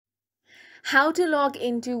How to log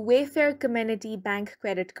into WayFair Comenity Bank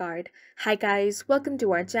Credit Card. Hi guys, welcome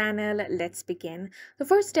to our channel. Let's begin. The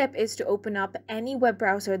first step is to open up any web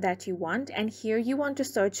browser that you want, and here you want to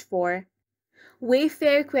search for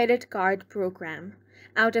WayFair Credit Card Program.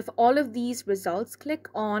 Out of all of these results, click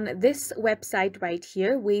on this website right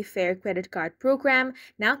here, WayFair Credit Card Program.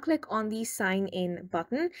 Now click on the Sign In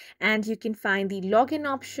button and you can find the login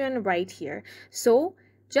option right here. So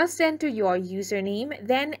just enter your username,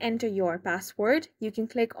 then enter your password. You can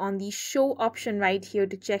click on the show option right here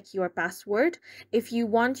to check your password. If you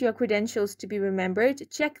want your credentials to be remembered,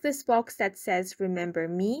 check this box that says Remember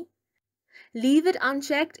Me. Leave it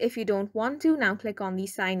unchecked if you don't want to. Now click on the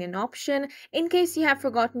sign in option. In case you have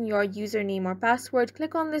forgotten your username or password,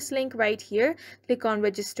 click on this link right here. Click on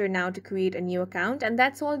register now to create a new account, and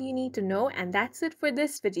that's all you need to know. And that's it for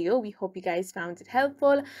this video. We hope you guys found it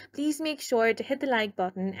helpful. Please make sure to hit the like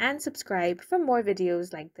button and subscribe for more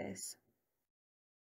videos like this.